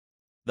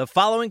The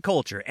following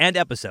culture and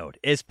episode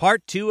is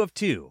part 2 of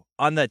 2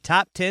 on the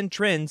top 10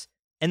 trends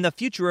in the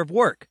future of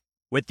work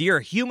with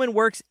your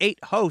HumanWorks8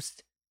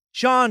 hosts,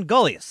 Shawn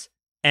Gulyas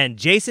and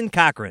Jason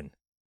Cochran.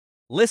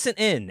 Listen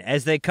in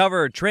as they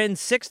cover trends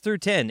 6 through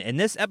 10 in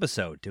this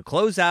episode to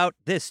close out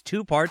this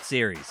 2-part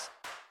series.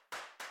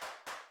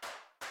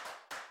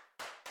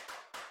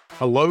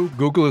 Hello,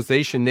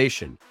 Googlization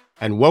Nation,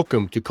 and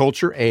welcome to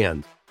Culture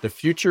and the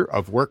Future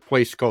of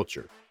Workplace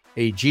Culture,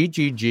 a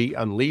GGG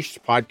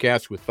Unleashed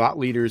podcast with thought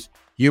leaders,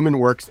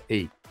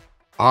 HumanWorks8.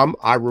 I'm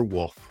Ira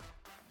Wolf.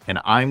 And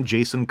I'm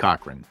Jason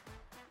Cochran.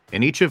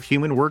 In each of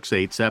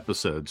HumanWorks8's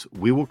episodes,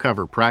 we will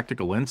cover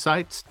practical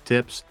insights,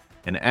 tips,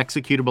 and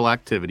executable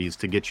activities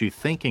to get you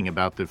thinking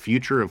about the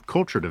future of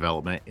culture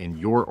development in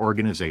your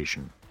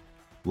organization.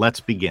 Let's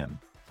begin.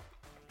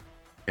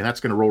 And that's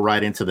going to roll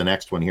right into the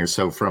next one here.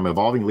 So from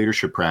evolving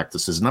leadership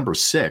practices, number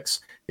 6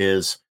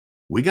 is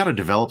we got to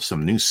develop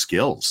some new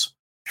skills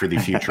for the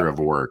future of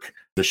work.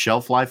 The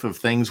shelf life of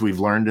things we've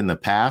learned in the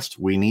past,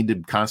 we need to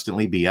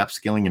constantly be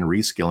upskilling and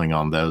reskilling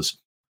on those.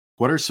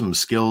 What are some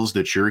skills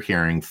that you're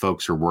hearing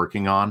folks are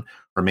working on,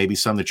 or maybe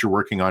some that you're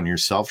working on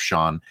yourself,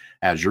 Shawn,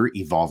 as you're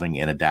evolving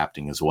and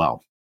adapting as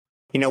well?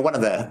 You know, one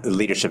of the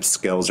leadership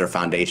skills or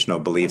foundational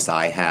beliefs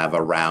I have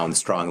around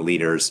strong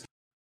leaders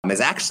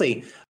is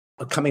actually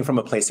coming from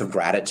a place of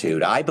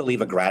gratitude. I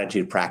believe a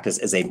gratitude practice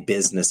is a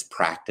business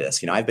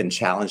practice. You know, I've been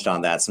challenged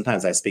on that.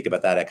 Sometimes I speak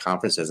about that at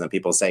conferences and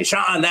people say,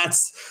 Shawn,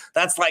 that's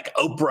like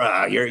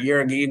Oprah.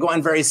 You're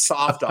going very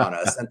soft on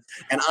us.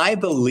 And I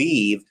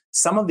believe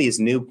some of these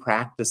new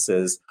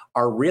practices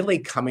are really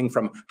coming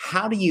from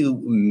how do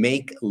you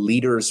make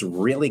leaders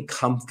really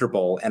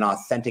comfortable and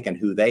authentic in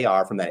who they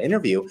are from that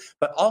interview,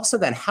 but also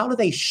then how do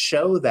they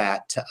show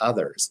that to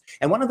others?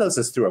 And one of those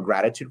is through a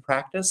gratitude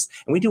practice.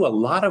 And we do a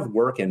lot of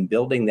work in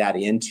building that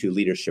into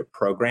leadership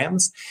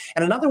programs.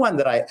 And another one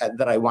that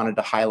I wanted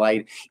to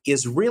highlight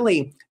is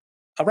really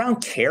around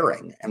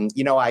caring. And,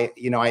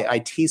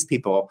 I tease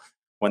people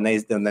when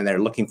they're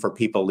looking for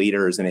people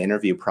leaders in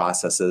interview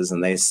processes,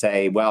 and they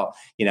say, well,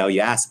 you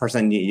ask the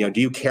person, do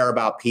you care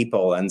about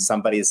people? And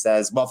somebody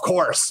says, well, of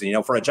course,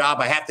 for a job,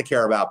 I have to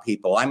care about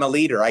people. I'm a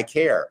leader, I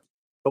care.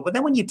 But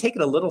then when you take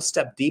it a little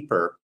step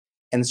deeper,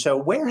 and so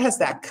where has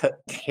that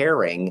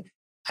caring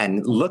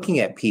and looking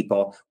at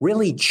people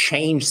really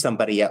changed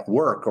somebody at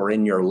work or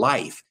in your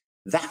life?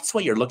 That's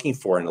what you're looking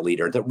for in a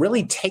leader, that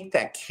really take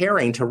that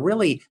caring to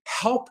really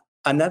help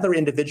another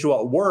individual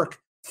at work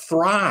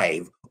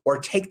thrive or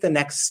take the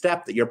next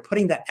step, that you're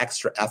putting that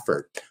extra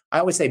effort. I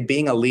always say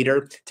being a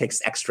leader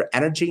takes extra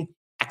energy,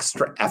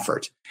 extra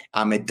effort.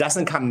 It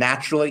doesn't come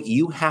naturally.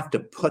 You have to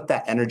put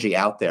that energy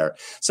out there.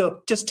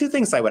 So just 2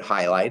 things I would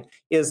highlight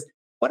is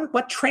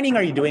what training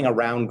are you doing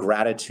around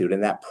gratitude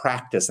and that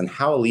practice and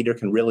how a leader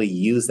can really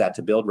use that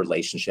to build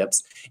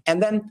relationships?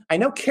 And then I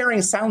know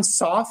caring sounds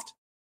soft,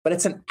 but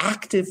it's an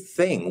active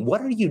thing. What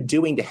are you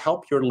doing to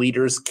help your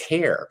leaders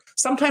care?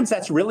 Sometimes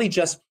that's really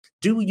just,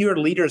 do your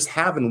leaders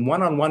have in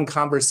one-on-one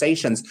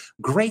conversations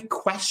great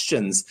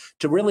questions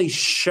to really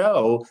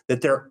show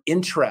that they're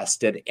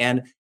interested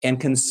and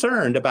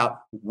concerned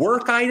about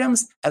work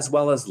items as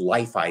well as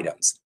life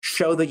items?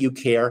 Show that you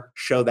care,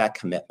 show that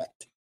commitment.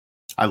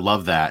 I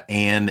love that.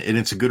 And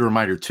it's a good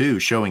reminder too,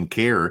 showing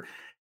care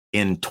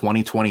in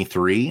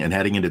 2023 and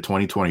heading into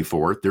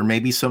 2024, there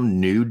may be some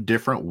new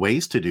different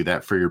ways to do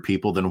that for your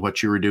people than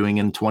what you were doing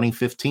in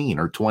 2015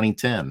 or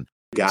 2010.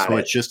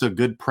 It's just a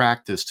good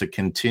practice to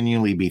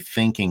continually be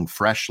thinking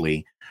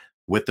freshly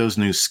with those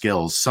new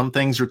skills. Some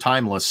things are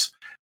timeless,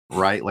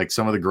 right? Like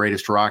some of the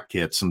greatest rock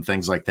hits and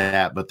things like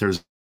that. But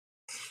there's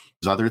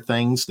other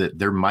things that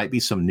there might be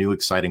some new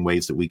exciting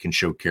ways that we can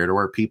show care to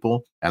our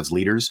people as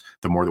leaders,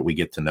 the more that we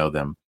get to know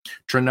them.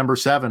 Trend number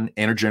 7,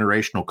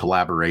 intergenerational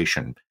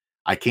collaboration.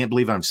 I can't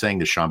believe I'm saying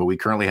this, Shawn, but we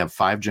currently have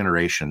 5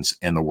 generations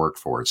in the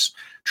workforce: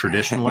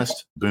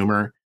 traditionalist,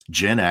 boomer,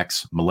 Gen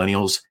X,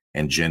 millennials,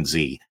 and Gen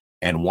Z.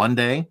 And one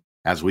day,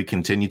 as we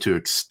continue to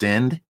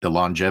extend the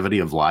longevity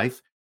of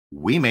life,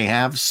 we may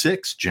have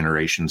 6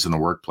 generations in the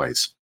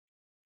workplace.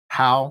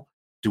 How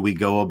do we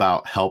go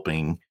about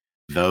helping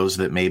those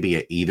that may be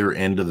at either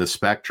end of the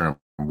spectrum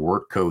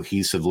work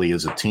cohesively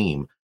as a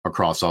team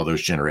across all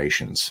those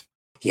generations?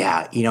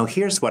 Yeah,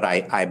 here's what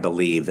I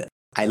believe.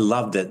 I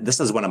love that. This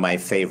is one of my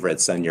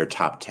favorites in your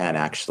top 10,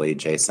 actually,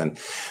 Jason,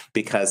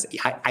 because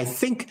I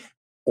think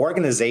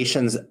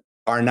organizations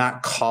are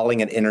not calling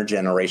it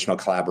intergenerational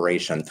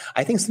collaboration.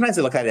 I think sometimes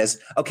they look at it as,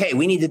 okay,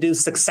 we need to do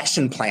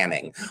succession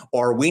planning,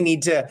 or we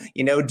need to,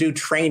 do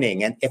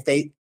training. And if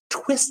they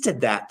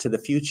twisted that to the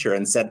future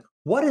and said,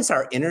 what does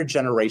our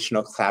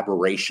intergenerational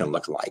collaboration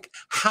look like?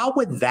 How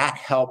would that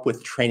help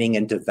with training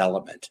and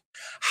development?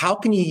 How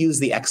can you use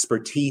the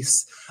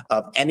expertise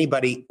of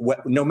anybody,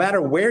 no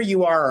matter where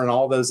you are on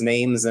all those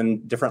names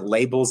and different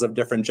labels of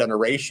different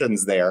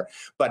generations there,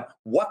 but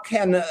what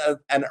can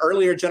an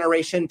earlier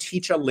generation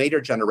teach a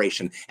later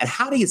generation? And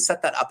how do you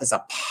set that up as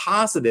a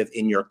positive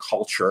in your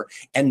culture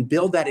and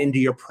build that into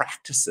your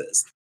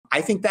practices? I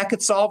think that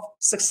could solve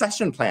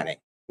succession planning.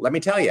 let me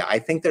tell you, I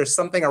think there's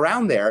something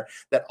around there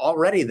that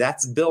already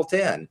that's built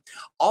in.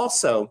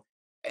 Also,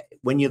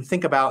 when you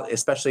think about,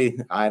 especially,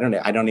 I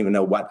don't even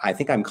know what, I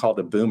think I'm called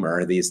a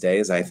boomer these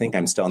days. I think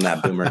I'm still in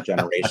that boomer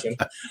generation.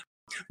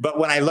 But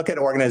when I look at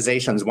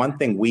organizations, one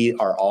thing we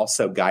are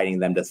also guiding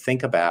them to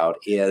think about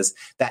is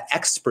that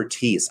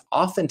expertise.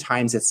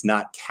 Oftentimes it's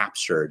not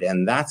captured.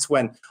 And that's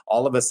when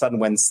all of a sudden,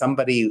 when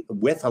somebody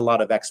with a lot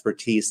of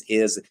expertise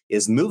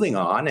is moving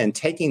on and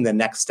taking the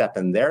next step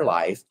in their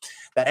life,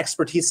 that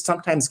expertise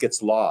sometimes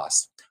gets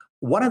lost.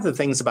 One of the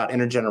things about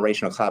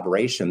intergenerational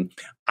collaboration,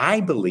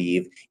 I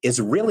believe,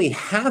 is really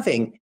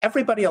having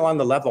everybody along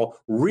the level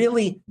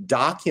really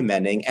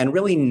documenting and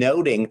really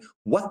noting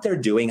what they're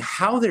doing,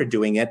 how they're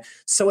doing it.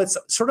 So it's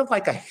sort of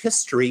like a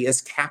history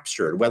is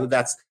captured, whether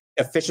that's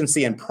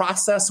efficiency in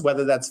process,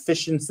 whether that's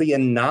efficiency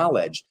in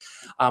knowledge.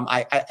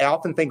 I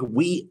often think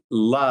we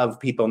love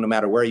people no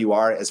matter where you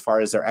are as far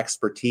as their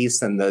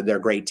expertise and their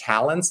great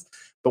talents,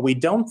 but we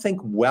don't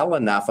think well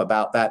enough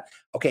about that.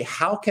 Okay,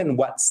 how can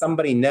what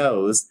somebody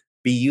knows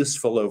be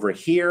useful over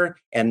here?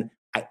 And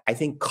I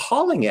think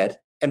calling it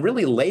and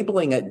really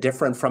labeling it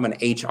different from an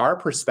HR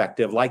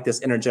perspective, like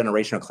this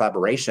intergenerational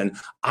collaboration,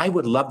 I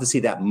would love to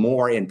see that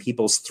more in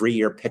people's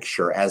 3-year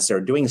picture as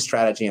they're doing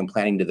strategy and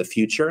planning to the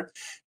future.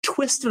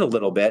 Twist it a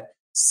little bit,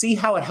 see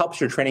how it helps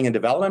your training and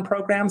development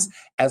programs,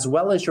 as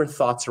well as your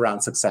thoughts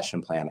around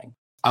succession planning.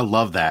 I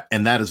love that.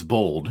 And that is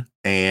bold.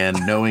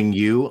 And knowing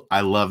you,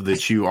 I love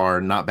that you are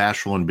not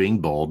bashful in being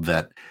bold,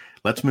 that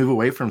let's move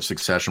away from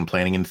succession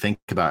planning and think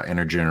about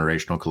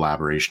intergenerational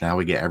collaboration, how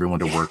we get everyone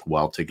to work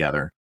well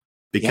together,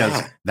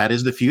 because that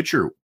is the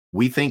future.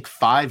 We think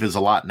 5 is a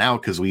lot now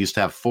because we used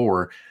to have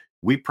 4.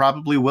 We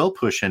probably will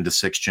push into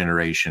 6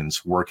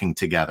 generations working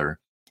together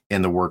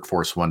in the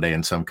workforce one day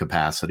in some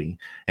capacity.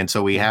 And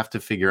so we have to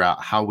figure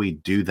out how we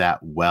do that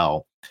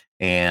well.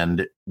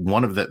 And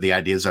one of the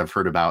ideas I've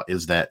heard about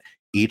is that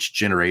each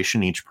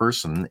generation, each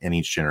person in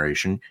each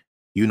generation,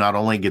 you not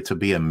only get to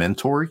be a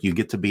mentor, you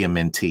get to be a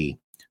mentee.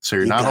 So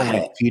you're not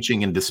only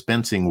teaching and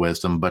dispensing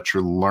wisdom, but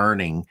you're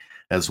learning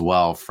as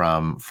well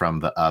from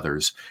the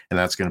others. And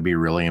that's going to be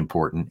really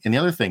important. And the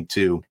other thing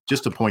too,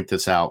 just to point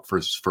this out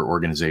for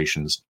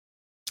organizations,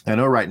 I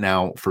know right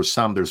now for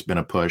some, there's been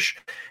a push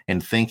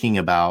in thinking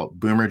about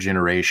boomer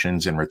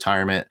generations and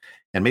retirement.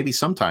 And maybe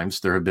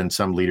sometimes there have been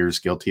some leaders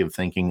guilty of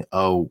thinking,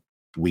 oh,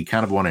 we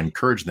kind of want to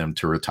encourage them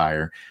to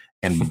retire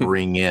and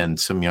bring in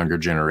some younger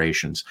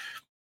generations.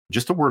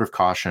 Just a word of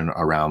caution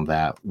around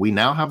that. We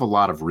now have a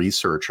lot of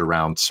research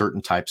around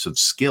certain types of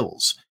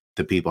skills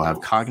that people have,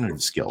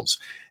 cognitive skills.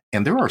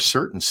 And there are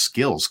certain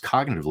skills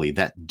cognitively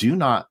that do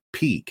not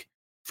peak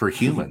for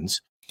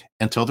humans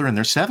until they're in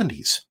their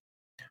 70s.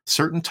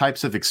 Certain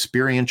types of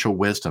experiential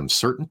wisdom,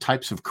 certain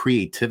types of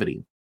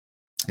creativity.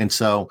 And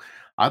so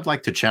I'd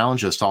like to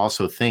challenge us to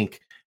also think,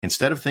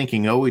 instead of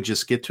thinking, oh, we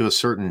just get to a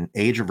certain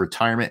age of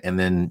retirement and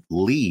then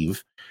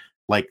leave,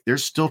 like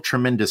there's still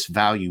tremendous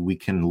value we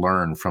can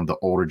learn from the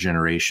older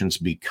generations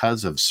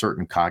because of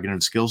certain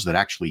cognitive skills that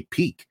actually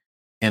peak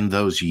in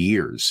those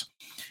years.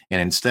 And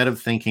instead of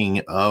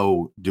thinking,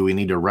 oh, do we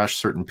need to rush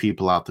certain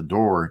people out the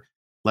door?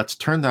 Let's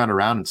turn that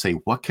around and say,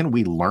 what can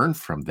we learn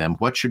from them?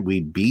 What should we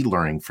be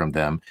learning from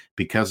them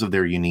because of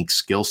their unique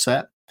skill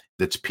set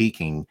that's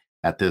peaking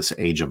at this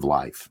age of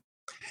life?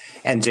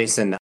 And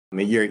Jason, I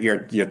mean,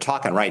 you're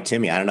talking right to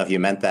me. I don't know if you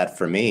meant that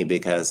for me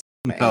because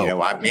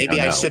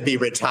I should be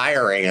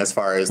retiring as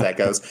far as that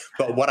goes.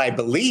 But what I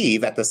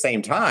believe at the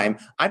same time,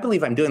 I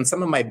believe I'm doing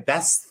some of my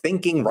best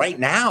thinking right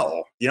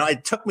now.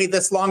 It took me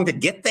this long to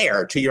get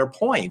there, to your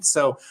point.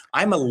 So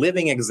I'm a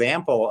living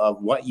example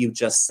of what you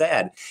just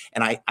said.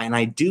 And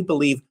I do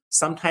believe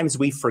sometimes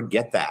we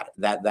forget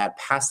that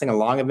passing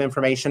along of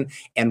information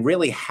and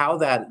really how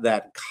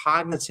that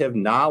cognitive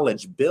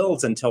knowledge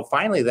builds until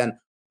finally then,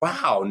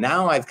 wow,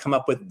 now I've come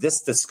up with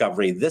this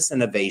discovery, this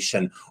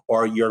innovation,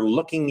 or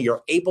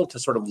you're able to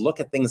sort of look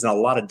at things in a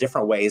lot of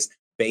different ways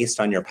based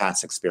on your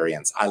past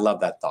experience. I love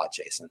that thought,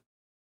 Jason.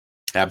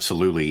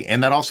 Absolutely.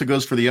 And that also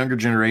goes for the younger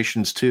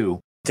generations too.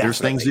 Definitely.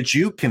 There's things that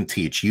you can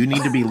teach. You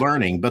need to be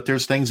learning, but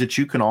there's things that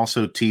you can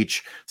also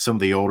teach some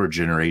of the older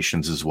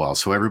generations as well.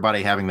 So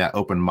everybody having that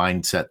open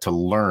mindset to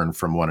learn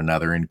from one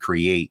another and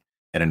create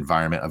an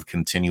environment of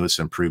continuous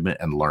improvement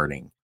and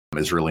learning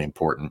is really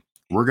important.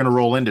 We're going to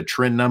roll into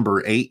trend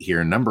number 8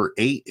 here. Number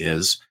 8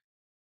 is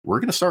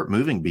we're going to start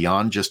moving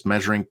beyond just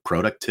measuring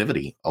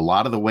productivity. A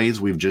lot of the ways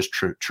we've just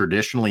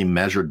traditionally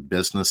measured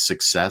business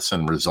success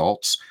and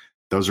results,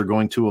 those are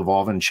going to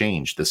evolve and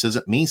change. This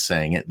isn't me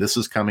saying it. This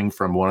is coming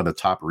from one of the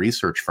top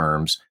research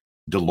firms,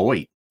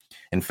 Deloitte.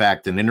 In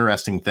fact, an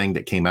interesting thing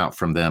that came out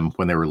from them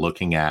when they were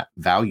looking at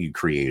value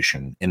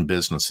creation in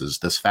businesses,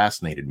 this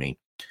fascinated me.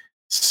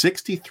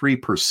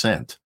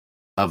 63%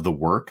 of the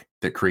work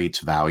that creates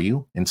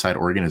value inside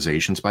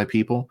organizations by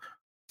people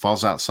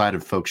falls outside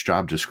of folks'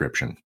 job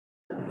description.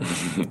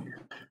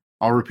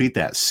 I'll repeat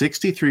that.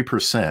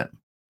 63%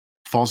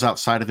 falls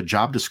outside of the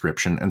job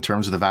description in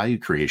terms of the value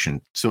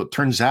creation. So it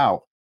turns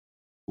out,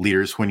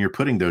 leaders, when you're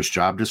putting those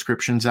job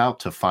descriptions out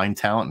to find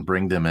talent and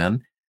bring them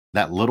in,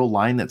 that little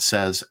line that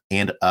says,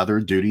 and other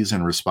duties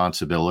and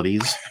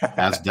responsibilities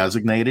as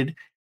designated,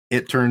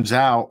 it turns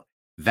out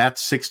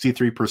that's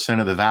 63%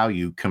 of the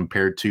value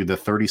compared to the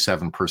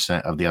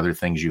 37% of the other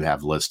things you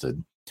have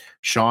listed.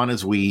 Shawn,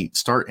 as we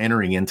start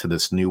entering into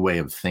this new way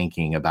of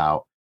thinking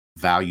about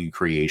value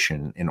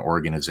creation in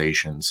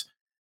organizations,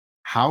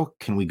 how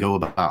can we go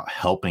about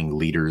helping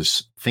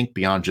leaders think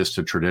beyond just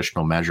the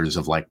traditional measures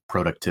of like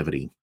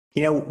productivity?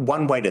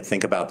 One way to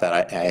think about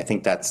that, I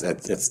think it's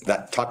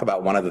that talk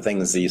about one of the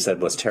things that you said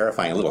was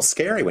terrifying, a little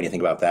scary when you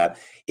think about that.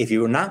 If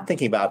you're not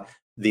thinking about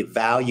the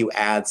value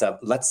adds of,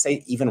 let's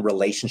say, even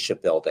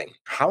relationship building,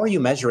 how are you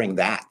measuring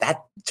that?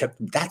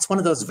 That's one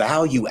of those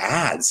value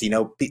adds.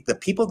 The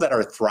people that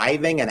are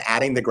thriving and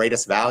adding the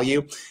greatest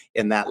value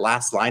in that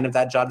last line of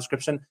that job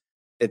description,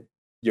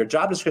 your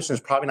job description is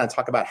probably not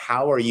talk about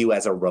how are you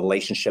as a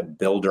relationship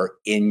builder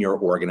in your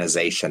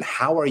organization?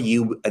 How are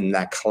you in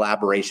that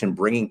collaboration,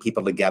 bringing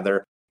people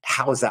together?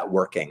 How is that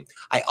working?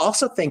 I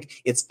also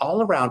think it's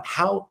all around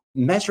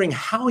measuring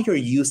how you're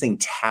using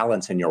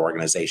talent in your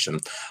organization.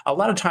 A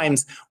lot of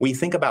times we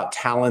think about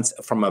talents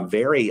from a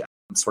very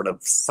sort of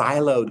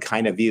siloed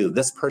kind of view.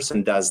 This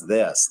person does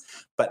this.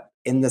 But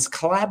in this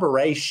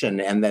collaboration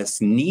and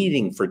this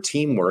needing for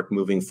teamwork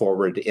moving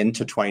forward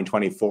into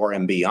 2024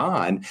 and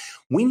beyond,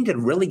 we need to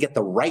really get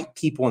the right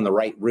people in the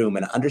right room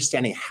and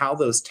understanding how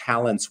those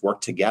talents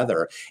work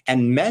together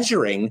and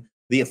measuring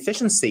the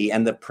efficiency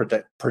and the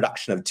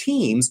production of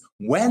teams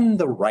when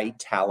the right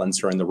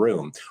talents are in the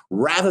room,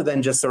 rather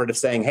than just sort of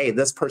saying, hey,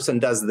 this person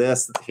does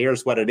this,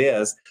 here's what it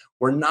is.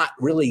 We're not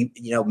really,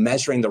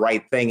 measuring the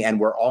right thing. And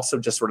we're also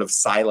just sort of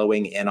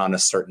siloing in on a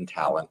certain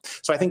talent.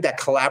 So I think that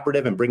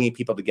collaborative and bringing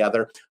people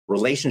together,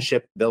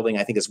 relationship building,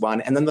 I think is one.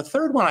 And then the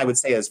third one I would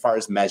say, as far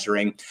as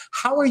measuring,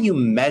 how are you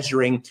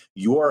measuring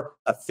your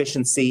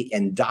efficiency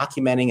in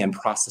documenting and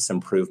process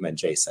improvement,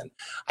 Jason?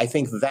 I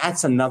think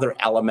that's another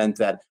element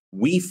that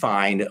we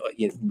find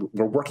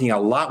we're working a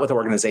lot with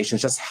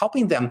organizations, just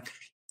helping them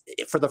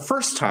for the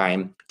first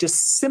time,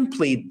 just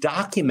simply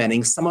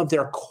documenting some of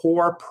their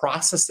core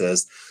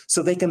processes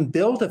so they can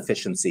build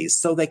efficiencies,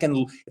 so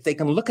if they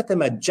can look at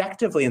them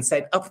objectively and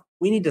say, oh,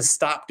 we need to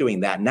stop doing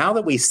that. Now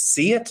that we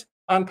see it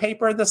on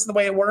paper, this is the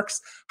way it works,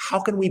 how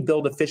can we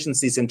build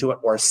efficiencies into it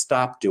or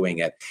stop doing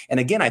it? And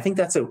again, I think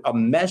that's a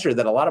measure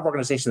that a lot of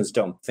organizations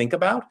don't think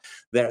about.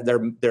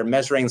 They're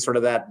measuring sort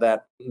of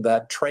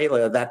that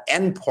trailer, that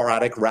end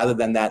product, rather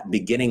than that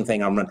beginning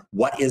thing on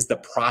what is the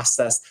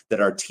process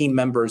that our team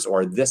members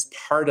or this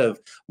part of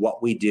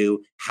what we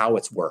do, how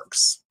it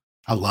works.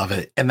 I love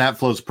it. And that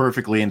flows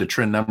perfectly into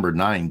trend number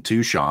 9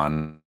 too,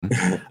 Shawn,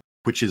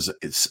 which is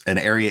it's an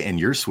area in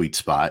your sweet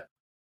spot.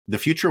 The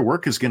future of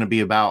work is going to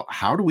be about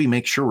how do we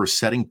make sure we're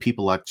setting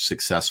people up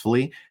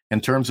successfully in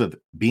terms of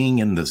being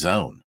in the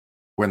zone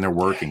when they're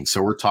working.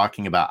 So we're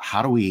talking about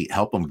how do we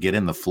help them get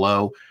in the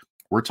flow.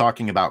 We're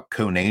talking about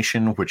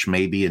conation, which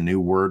may be a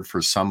new word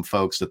for some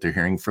folks that they're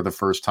hearing for the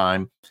first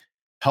time.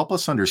 Help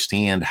us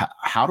understand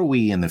how do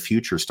we in the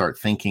future start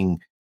thinking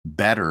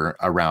better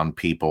around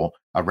people,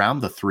 around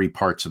the 3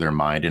 parts of their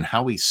mind, and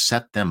how we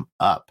set them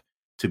up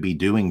to be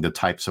doing the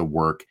types of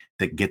work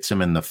that gets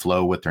them in the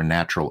flow with their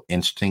natural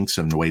instincts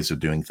and ways of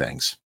doing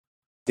things.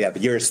 Yeah,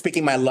 but you're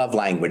speaking my love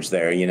language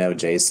there,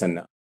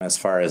 Jason, as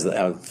far as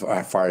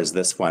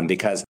this one,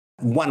 because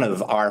one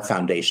of our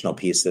foundational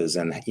pieces,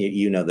 and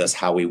you know this,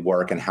 how we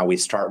work and how we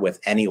start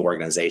with any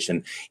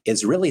organization,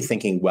 is really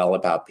thinking well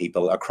about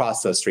people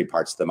across those 3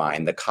 parts of the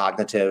mind, the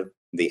cognitive,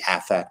 the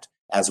affect,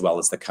 as well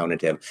as the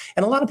conative.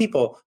 And a lot of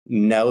people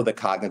know the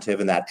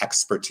cognitive and that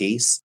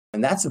expertise.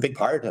 And that's a big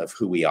part of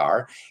who we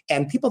are.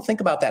 And people think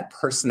about that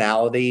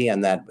personality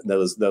and that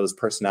those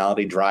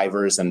personality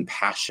drivers and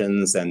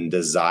passions and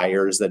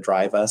desires that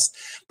drive us.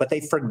 But they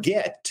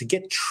forget to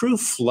get true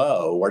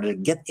flow or to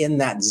get in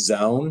that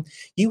zone,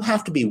 you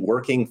have to be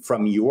working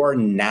from your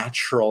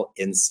natural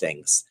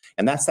instincts.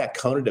 And that's that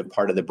conative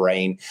part of the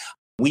brain.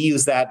 We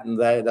use that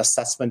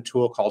assessment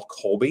tool called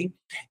Kolbe,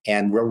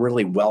 and we're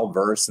really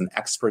well-versed and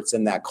experts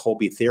in that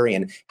Kolbe theory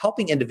and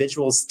helping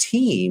individuals,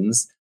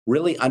 teams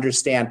really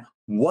understand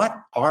what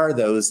are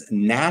those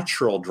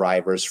natural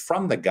drivers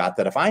from the gut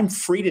that if I'm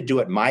free to do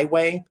it my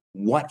way,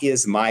 what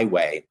is my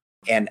way?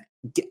 And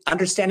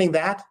understanding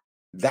that,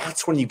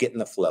 that's when you get in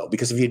the flow.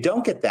 Because if you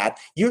don't get that,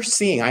 you're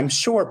seeing, I'm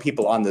sure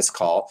people on this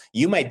call,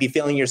 you might be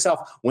feeling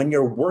yourself when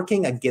you're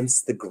working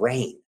against the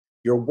grain.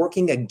 You're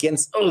working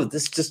against,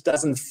 this just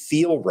doesn't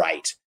feel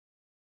right.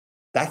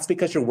 That's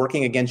because you're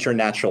working against your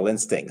natural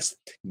instincts.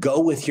 Go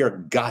with your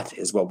gut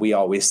is what we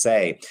always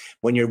say.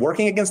 When you're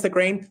working against the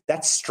grain,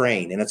 that's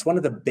strain. And it's one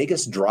of the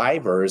biggest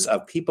drivers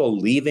of people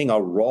leaving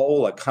a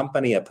role, a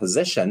company, a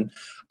position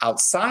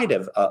outside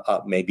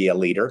of maybe a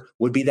leader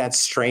would be that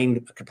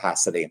strain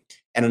capacity.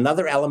 And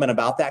another element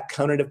about that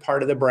conative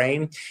part of the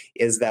brain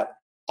is that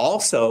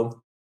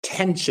also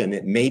tension,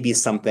 it may be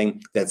something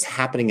that's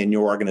happening in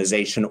your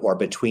organization or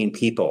between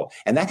people.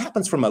 And that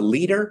happens from a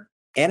leader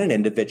and an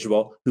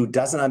individual who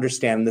doesn't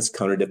understand this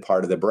conative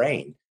part of the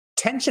brain.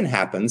 Tension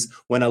happens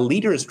when a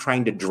leader is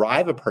trying to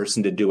drive a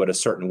person to do it a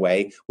certain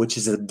way, which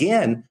is,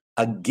 again,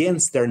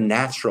 against their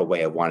natural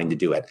way of wanting to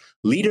do it.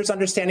 Leaders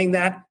understanding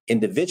that,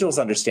 individuals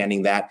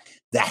understanding that,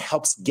 that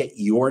helps get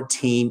your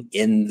team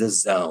in the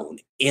zone,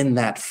 in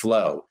that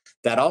flow.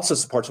 That also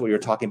supports what you're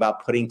talking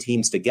about, putting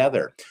teams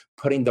together,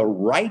 putting the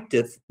right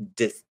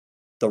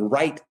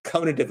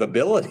cognitive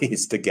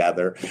abilities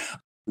together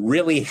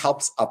really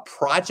helps a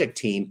project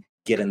team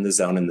get in the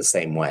zone in the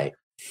same way.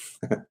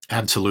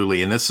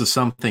 Absolutely. And this is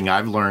something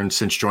I've learned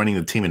since joining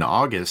the team in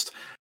August.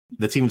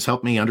 The team's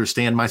helped me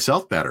understand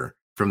myself better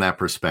from that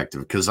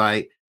perspective, because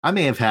I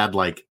may have had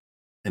like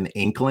an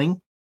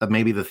inkling of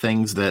maybe the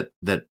things that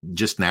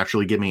just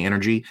naturally give me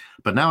energy,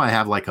 but now I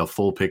have like a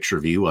full picture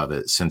view of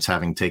it since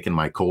having taken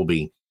my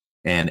Colby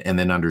and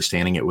then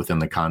understanding it within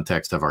the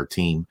context of our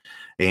team.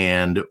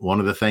 And one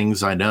of the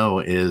things I know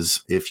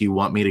is if you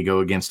want me to go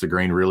against the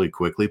grain really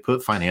quickly,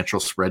 put financial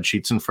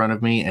spreadsheets in front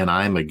of me and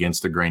I'm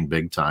against the grain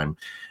big time.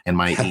 And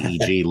my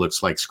EEG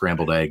looks like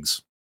scrambled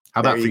eggs.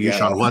 How about for you,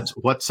 Shawn?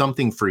 What's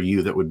something for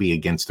you that would be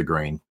against the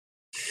grain?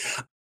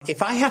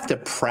 If I have to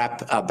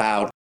prep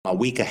about a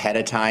week ahead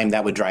of time,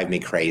 that would drive me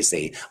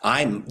crazy.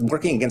 I'm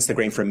working against the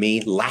grain. For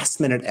me,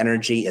 last minute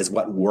energy is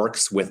what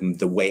works with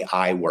the way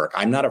I work.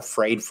 I'm not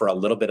afraid for a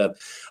little bit of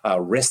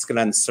risk and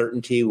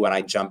uncertainty when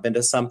I jump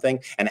into something.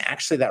 And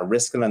actually that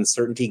risk and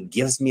uncertainty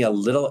gives me a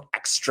little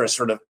extra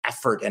sort of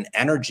effort and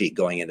energy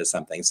going into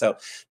something. So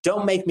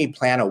don't make me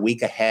plan a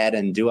week ahead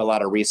and do a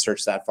lot of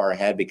research that far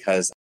ahead,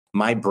 because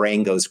my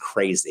brain goes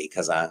crazy,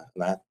 because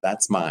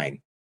that's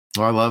mine.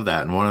 Well, I love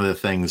that. And one of the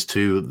things,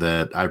 too,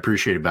 that I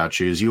appreciate about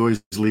you is you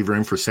always leave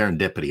room for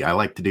serendipity. I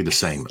like to do the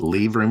same.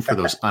 Leave room for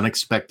those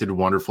unexpected,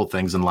 wonderful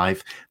things in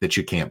life that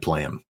you can't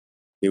plan.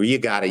 You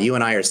got it. You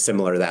and I are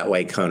similar that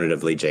way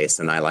cognitively,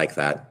 Jason. I like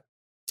that.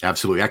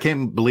 Absolutely. I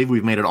can't believe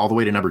we've made it all the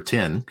way to number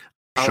 10,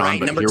 All Shawn, right,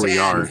 but number here 10. we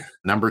are.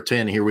 Number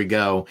 10, here we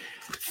go.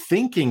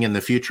 Thinking in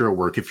the future of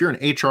work. If you're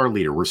an HR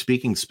leader, we're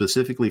speaking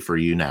specifically for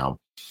you now.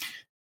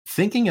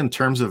 Thinking in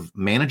terms of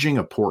managing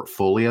a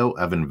portfolio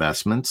of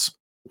investments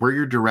where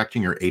you're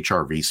directing your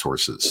HR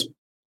resources,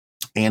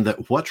 and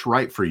that what's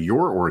right for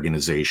your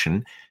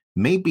organization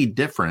may be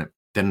different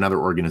than another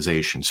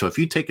organization. So if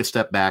you take a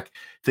step back,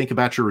 think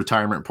about your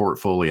retirement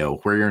portfolio,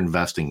 where you're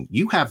investing,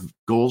 you have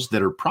goals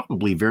that are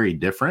probably very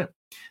different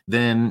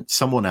than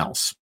someone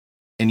else.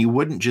 And you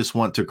wouldn't just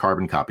want to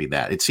carbon copy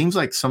that. It seems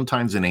like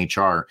sometimes in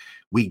HR,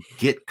 we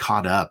get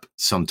caught up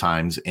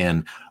sometimes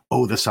in,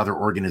 oh, this other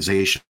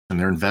organization, and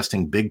they're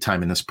investing big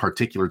time in this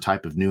particular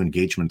type of new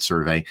engagement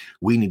survey.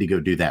 We need to go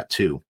do that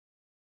too.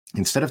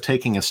 Instead of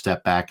taking a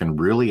step back and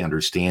really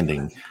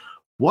understanding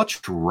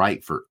what's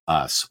right for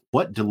us,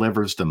 what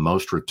delivers the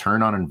most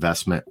return on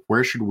investment,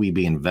 where should we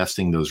be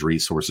investing those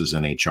resources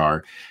in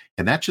HR?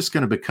 And that's just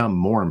going to become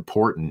more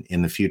important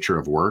in the future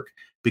of work,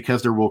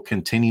 because there will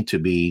continue to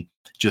be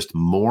just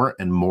more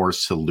and more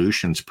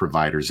solutions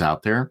providers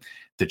out there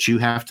that you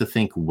have to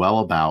think well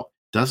about.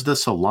 Does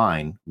this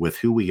align with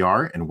who we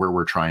are and where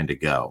we're trying to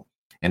go?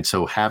 And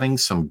so having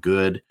a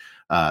good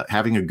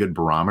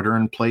barometer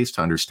in place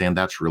to understand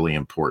that's really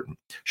important.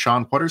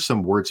 Shawn, what are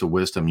some words of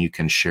wisdom you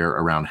can share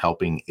around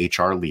helping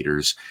HR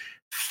leaders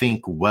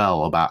think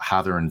well about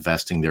how they're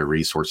investing their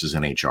resources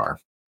in HR?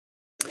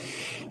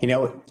 You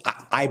know,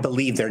 I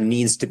believe there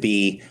needs to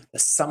be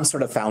some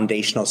sort of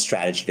foundational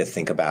strategy to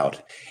think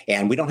about.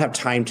 And we don't have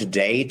time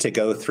today to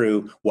go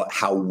through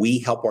how we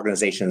help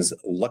organizations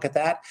look at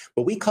that,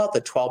 but we call it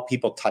the 12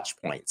 people touch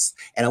points.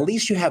 And at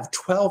least you have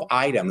 12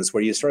 items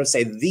where you sort of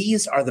say,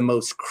 these are the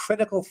most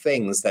critical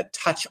things that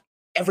touch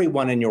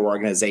everyone in your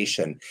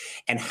organization.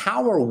 And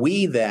how are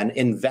we then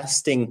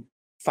investing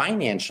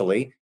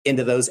financially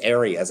into those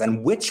areas,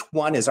 and which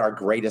one is our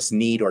greatest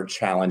need or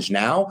challenge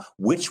now?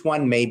 Which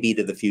one may be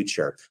to the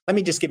future? Let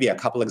me just give you a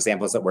couple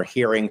examples that we're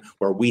hearing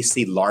where we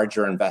see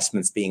larger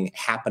investments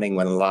happening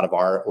with a lot of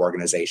our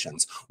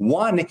organizations.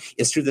 One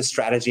is through the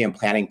strategy and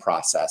planning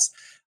process.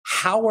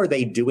 How are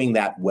they doing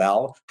that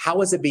well?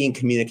 How is it being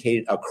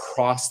communicated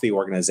across the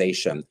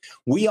organization?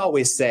 We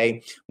always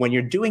say when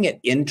you're doing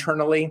it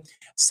internally,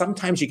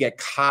 sometimes you get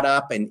caught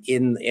up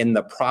in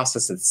the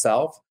process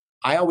itself.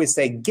 I always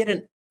say get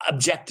an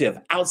objective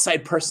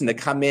outside person to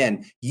come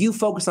in. You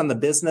focus on the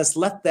business,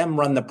 let them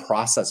run the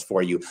process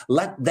for you.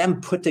 Let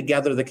them put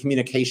together the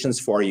communications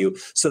for you.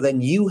 So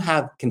then you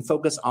can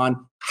focus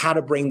on how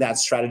to bring that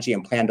strategy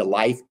and plan to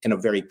life in a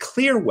very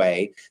clear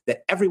way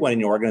that everyone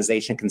in your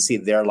organization can see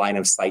their line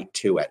of sight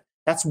to it.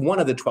 That's one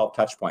of the 12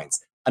 touch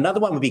points. Another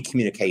one would be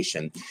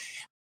communication.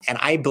 And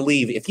I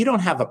believe if you don't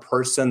have a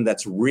person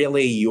that's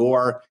really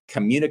your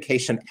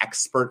communication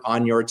expert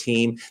on your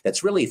team,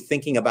 that's really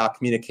thinking about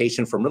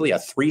communication from really a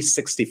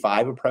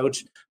 365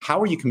 approach, how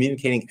are you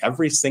communicating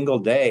every single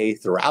day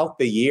throughout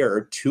the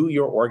year to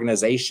your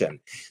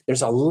organization?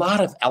 There's a lot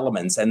of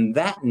elements, and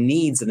that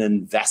needs an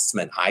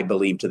investment, I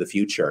believe, to the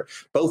future,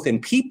 both in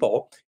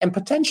people and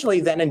potentially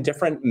then in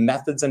different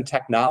methods and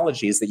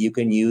technologies that you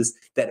can use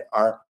that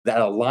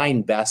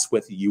align best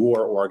with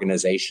your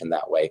organization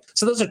that way.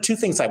 So those are two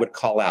things I would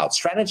call out: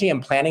 strategy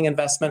and planning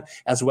investment,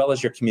 as well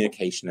as your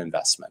communication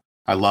investment.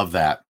 I love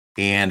that.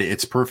 And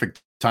it's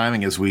perfect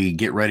timing as we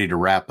get ready to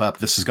wrap up.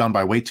 This has gone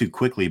by way too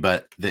quickly,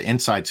 but the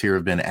insights here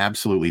have been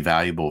absolutely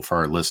valuable for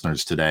our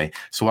listeners today.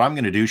 So what I'm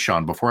going to do,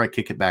 Shawn, before I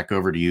kick it back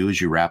over to you as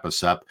you wrap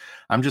us up,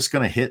 I'm just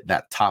going to hit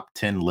that top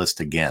 10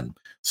 list again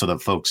so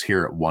that folks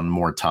hear it one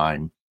more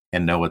time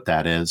and know what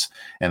that is.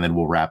 And then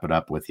we'll wrap it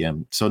up with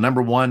you. So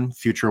number 1,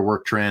 future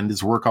work trend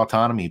is work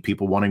autonomy,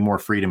 people wanting more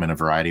freedom in a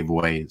variety of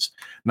ways.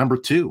 Number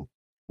 2,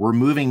 we're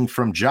moving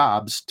from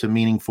jobs to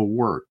meaningful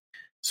work.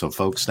 So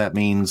folks, that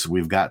means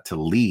we've got to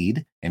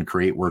lead and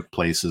create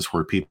workplaces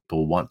where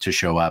people want to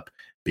show up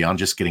beyond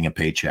just getting a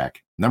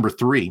paycheck. Number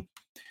 3,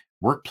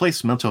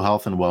 workplace mental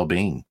health and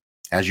well-being.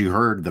 As you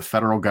heard, the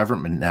federal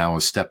government now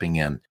is stepping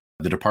in.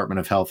 The Department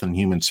of Health and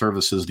Human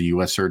Services, the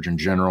U.S. Surgeon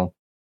General,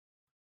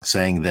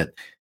 saying that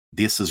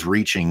this is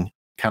reaching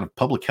kind of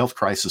public health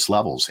crisis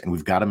levels, and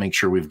we've got to make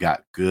sure we've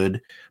got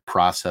good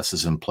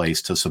processes in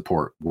place to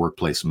support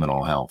workplace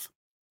mental health.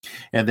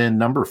 And then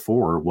number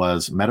 4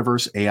 was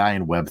metaverse, AI,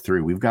 and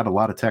Web3. We've got a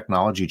lot of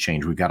technology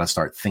change we've got to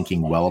start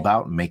thinking well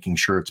about and making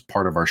sure it's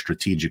part of our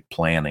strategic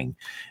planning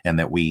and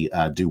that we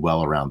do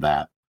well around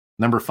that.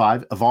 Number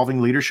 5, evolving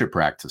leadership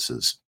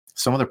practices.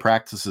 Some of the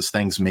practices,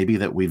 things maybe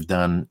that we've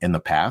done in the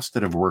past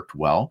that have worked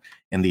well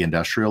in the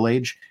industrial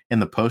age. In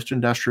the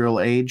post-industrial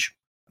age,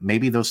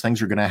 maybe those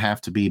things are going to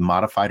have to be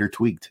modified or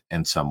tweaked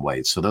in some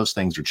ways. So those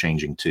things are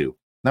changing too.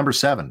 Number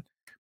 7,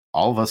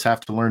 all of us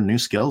have to learn new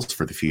skills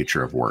for the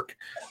future of work.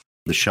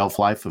 The shelf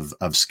life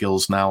of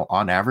skills now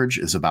on average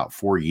is about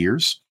 4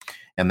 years,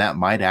 and that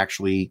might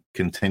actually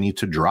continue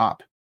to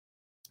drop.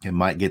 It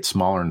might get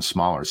smaller and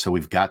smaller. So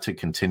we've got to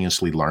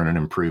continuously learn and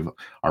improve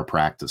our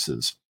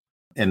practices.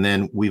 And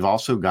then we've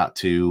also got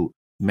to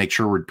make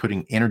sure we're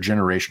putting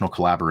intergenerational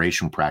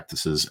collaboration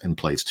practices in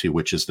place too,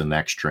 which is the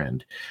next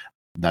trend.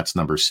 That's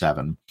number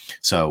 7.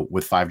 So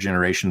with 5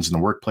 generations in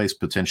the workplace,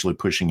 potentially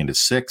pushing into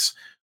 6,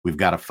 we've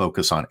got to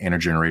focus on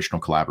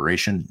intergenerational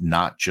collaboration,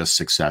 not just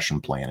succession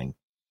planning.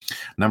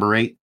 Number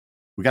 8,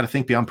 we got to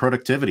think beyond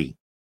productivity.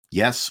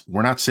 Yes,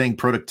 we're not saying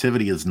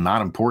productivity is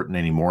not important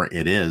anymore.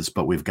 It is,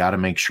 but we've got to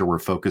make sure we're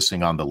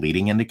focusing on the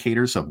leading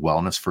indicators of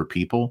wellness for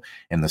people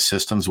and the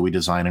systems we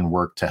design and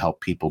work to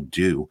help people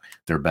do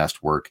their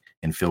best work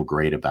and feel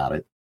great about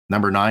it.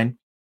 Number 9,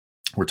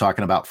 we're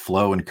talking about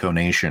flow and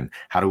conation.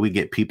 How do we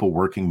get people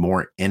working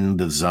more in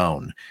the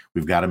zone?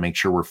 We've got to make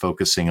sure we're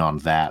focusing on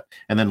that.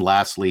 And then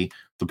lastly,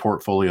 the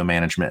portfolio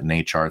management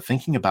and HR.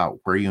 Thinking about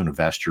where you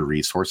invest your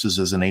resources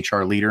as an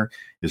HR leader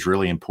is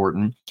really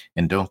important.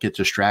 And don't get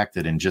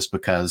distracted. And just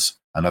because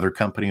another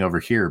company over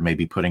here may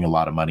be putting a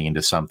lot of money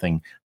into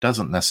something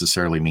doesn't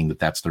necessarily mean that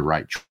that's the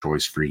right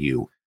choice for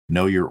you.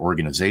 Know your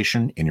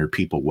organization and your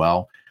people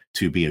well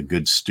to be a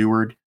good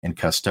steward and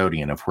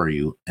custodian of where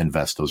you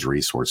invest those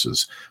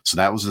resources. So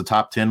that was the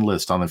top 10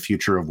 list on the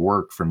future of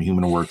work from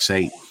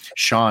HumanWorks8.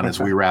 Shawn, as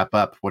we wrap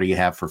up, what do you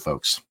have for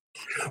folks?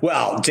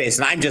 Well,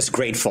 Jason, I'm just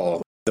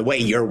grateful. The way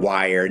you're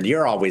wired,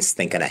 you're always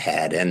thinking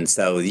ahead. And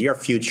so your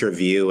future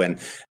view, and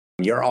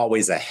you're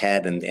always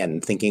ahead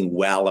and thinking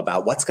well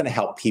about what's going to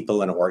help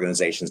people and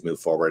organizations move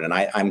forward. And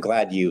I'm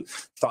glad you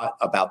thought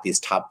about these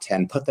top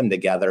 10, put them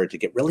together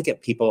to really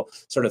get people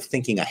sort of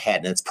thinking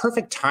ahead. And it's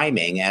perfect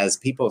timing as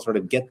people sort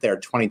of get their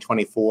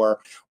 2024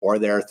 or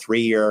their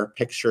 3-year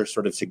picture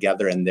sort of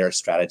together in their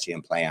strategy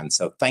and plan.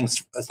 So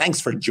thanks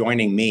for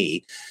joining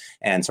me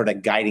and sort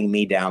of guiding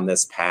me down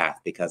this path,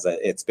 because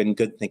it's been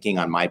good thinking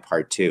on my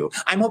part too.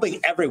 I'm hoping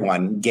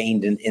everyone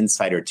gained an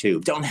insight or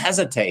two. Don't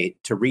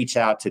hesitate to reach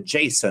out to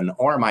Jason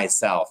or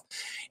myself.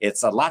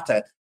 It's a lot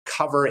to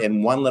cover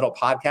in one little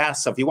podcast.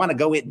 So if you want to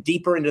go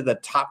deeper into the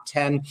top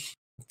 10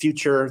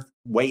 future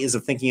ways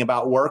of thinking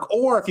about work,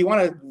 or if you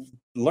want to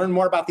learn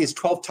more about these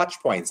 12 touch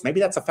points,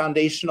 maybe that's a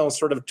foundational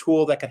sort of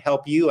tool that could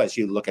help you as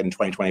you look in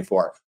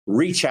 2024,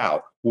 reach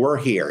out. We're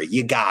here.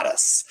 You got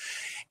us.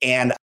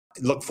 And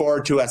look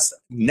forward to us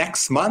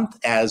next month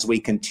as we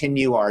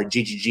continue our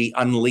GGG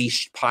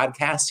Unleashed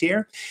podcast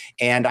here.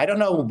 And I don't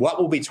know what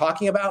we'll be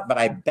talking about, but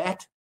I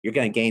bet you're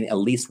going to gain at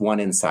least one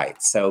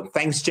insight. So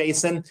thanks,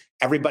 Jason.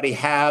 Everybody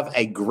have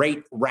a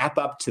great wrap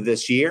up to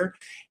this year,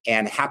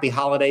 and happy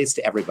holidays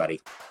to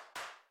everybody.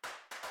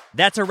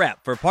 That's a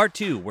wrap for part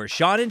 2, where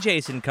Shawn and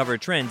Jason cover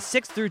trends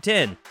 6 through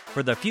 10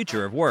 for the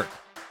future of work.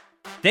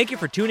 Thank you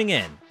for tuning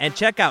in, and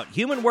check out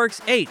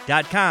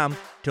HumanWorks8.com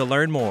to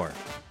learn more.